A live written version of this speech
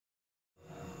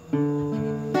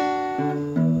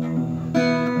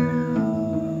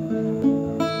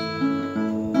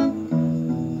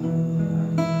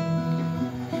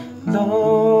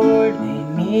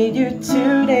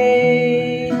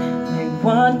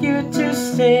want you to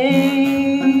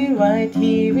stay right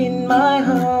here in my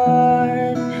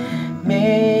heart.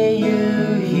 May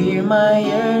you hear my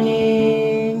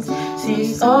yearnings,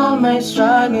 cease all my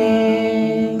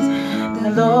strugglings.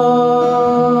 The Lord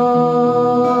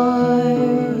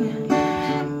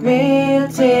will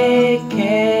take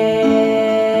care.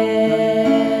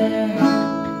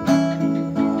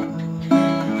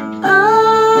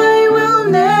 I will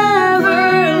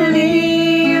never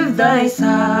leave thy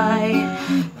side.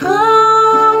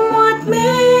 Come what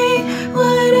may,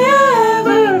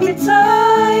 whatever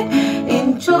betide,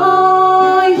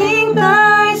 enjoying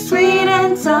thy sweet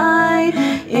and tight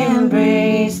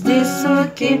embrace. This will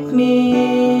keep me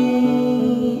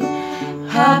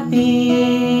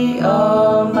happy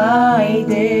all my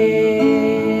days.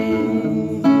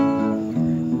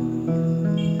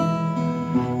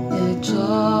 The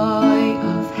joy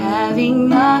of having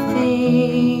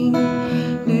nothing,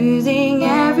 losing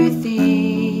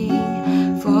everything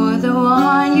for the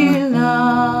one you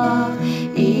love.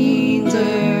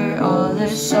 Endure all the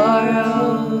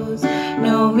sorrows,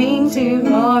 knowing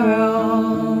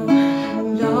tomorrow,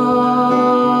 Lord,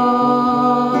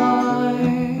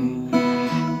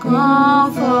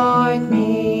 comfort me.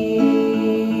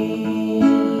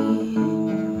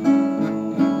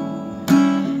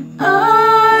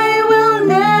 I will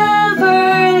never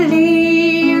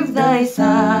leave thy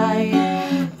side.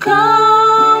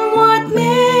 Come what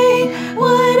may,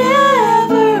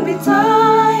 whatever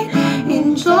betide,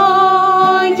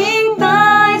 enjoying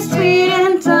thy sweet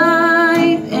and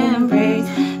tight embrace.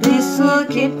 This will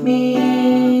keep me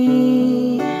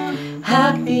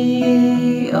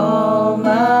happy all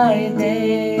my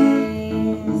days.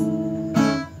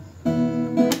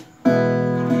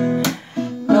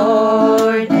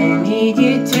 Lord, I need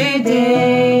you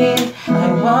today. I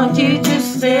want you to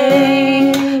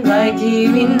stay right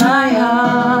here in my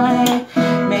heart.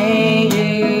 May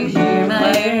you hear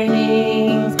my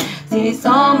yearnings, cease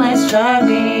all my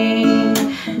striving.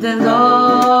 The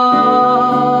Lord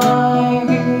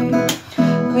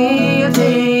will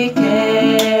take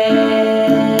care.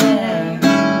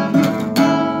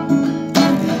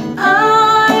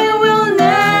 I will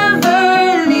never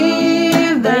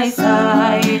leave thy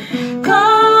side.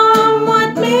 Come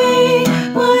what may,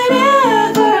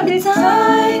 whatever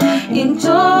betide,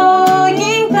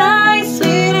 enjoying thy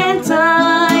sweet and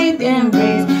tight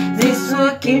embrace. This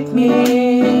will keep me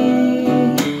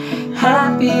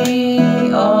happy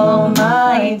all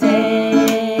my days.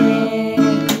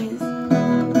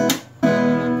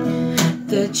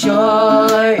 The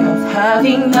joy of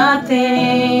having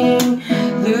nothing,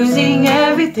 losing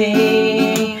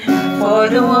everything for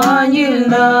the one you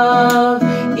love.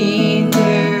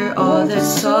 Endure all the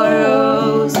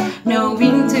sorrows,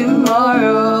 knowing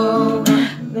tomorrow,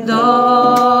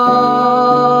 Lord,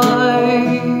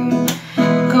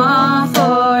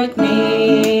 comfort me.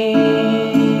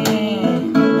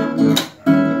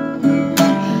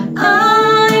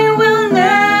 I will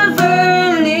never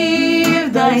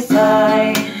leave thy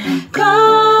side.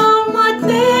 Come what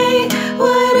may,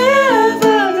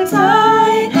 whatever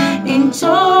betide,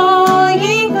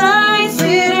 enjoying thy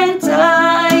sweet and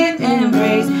tight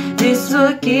embrace. This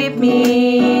will keep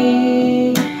me